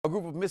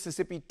group of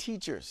Mississippi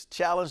teachers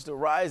challenged the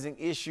rising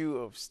issue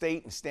of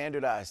state and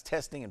standardized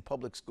testing in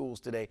public schools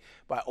today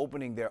by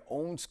opening their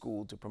own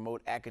school to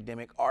promote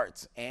academic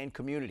arts and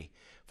community.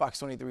 Fox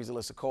 23's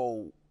Alyssa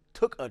Cole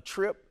took a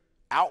trip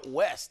out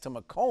west to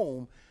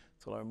Macomb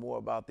to learn more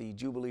about the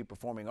Jubilee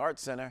Performing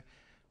Arts Center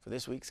for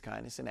this week's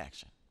Kindness in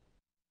Action.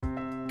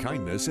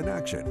 Kindness in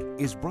Action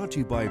is brought to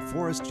you by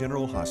Forest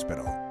General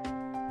Hospital.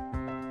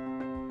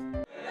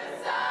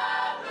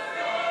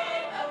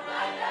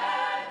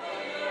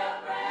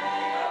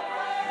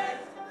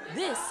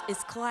 This is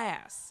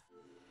class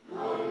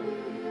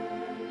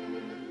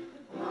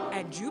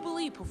at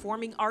Jubilee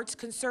Performing Arts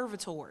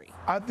Conservatory.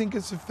 I think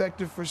it's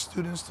effective for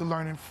students to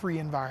learn in free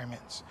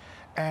environments.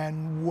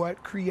 And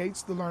what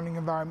creates the learning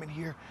environment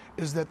here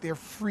is that they're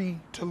free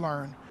to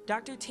learn.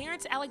 Dr.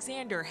 Terrence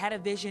Alexander had a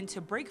vision to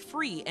break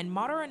free and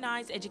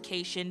modernize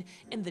education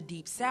in the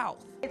Deep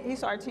South. He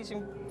started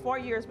teaching 4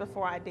 years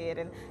before I did,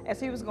 and as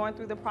he was going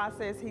through the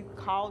process, he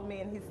called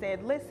me and he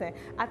said, listen,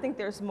 I think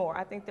there's more.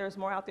 I think there's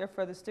more out there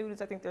for the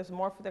students. I think there's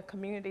more for the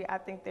community. I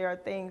think there are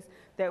things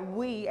that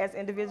we as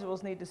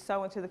individuals need to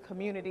sow into the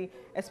community,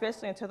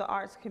 especially into the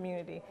arts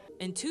community.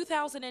 In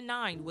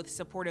 2009, with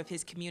support of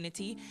his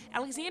community,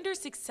 Alexander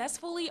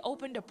successfully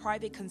opened a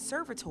private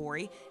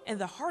conservatory in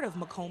the heart of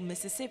Macomb,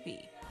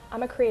 Mississippi.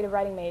 I'm a creative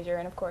writing major,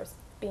 and of course,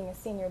 being a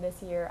senior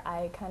this year,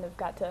 I kind of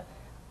got to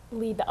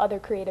lead the other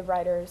creative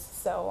writers,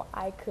 so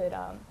I could,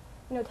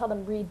 tell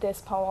them read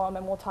this poem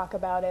and we'll talk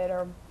about it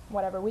or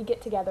whatever. We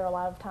get together a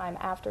lot of time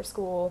after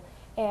school,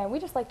 and we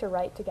just like to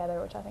write together,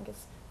 which I think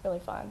is really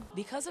fun.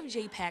 Because of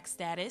JPAC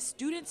status,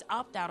 students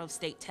opt out of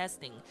state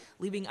testing,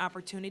 leaving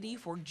opportunity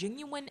for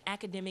genuine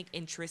academic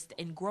interest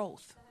and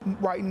growth.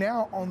 Right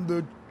now on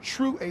the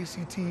true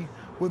ACT,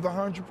 with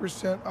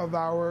 100% of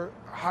our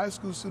high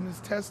school students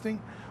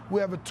testing,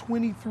 we have a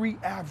 23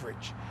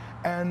 average.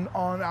 And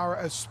on our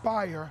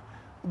Aspire,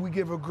 we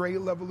give a grade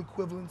level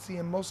equivalency,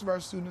 and most of our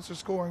students are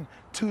scoring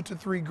 2 to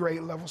 3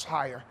 grade levels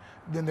higher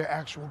than their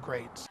actual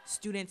grades.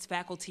 Students,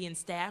 faculty, and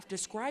staff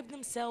describe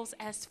themselves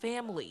as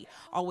family,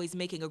 always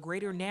making a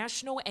greater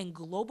national and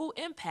global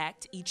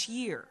impact each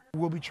year.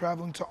 We'll be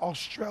traveling to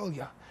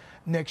Australia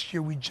next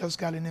year. We just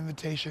got an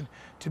invitation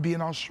to be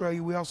in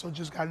Australia. We also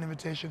just got an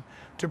invitation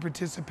to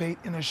participate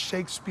in a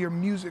Shakespeare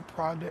music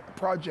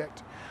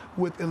project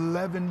with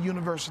 11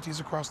 universities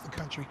across the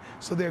country.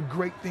 So there are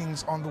great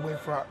things on the way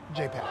for our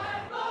JPAC.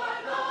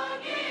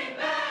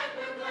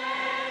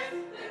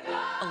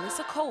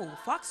 Alyssa Cole,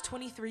 Fox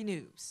 23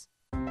 News.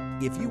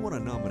 If you want to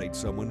nominate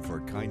someone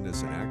for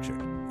Kindness in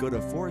Action, go to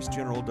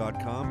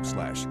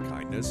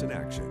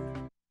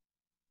forestgeneral.com/kindnessinaction.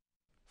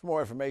 For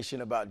more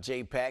information about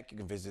JPAC, you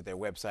can visit their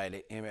website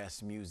at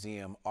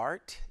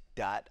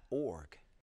msmuseumart.org.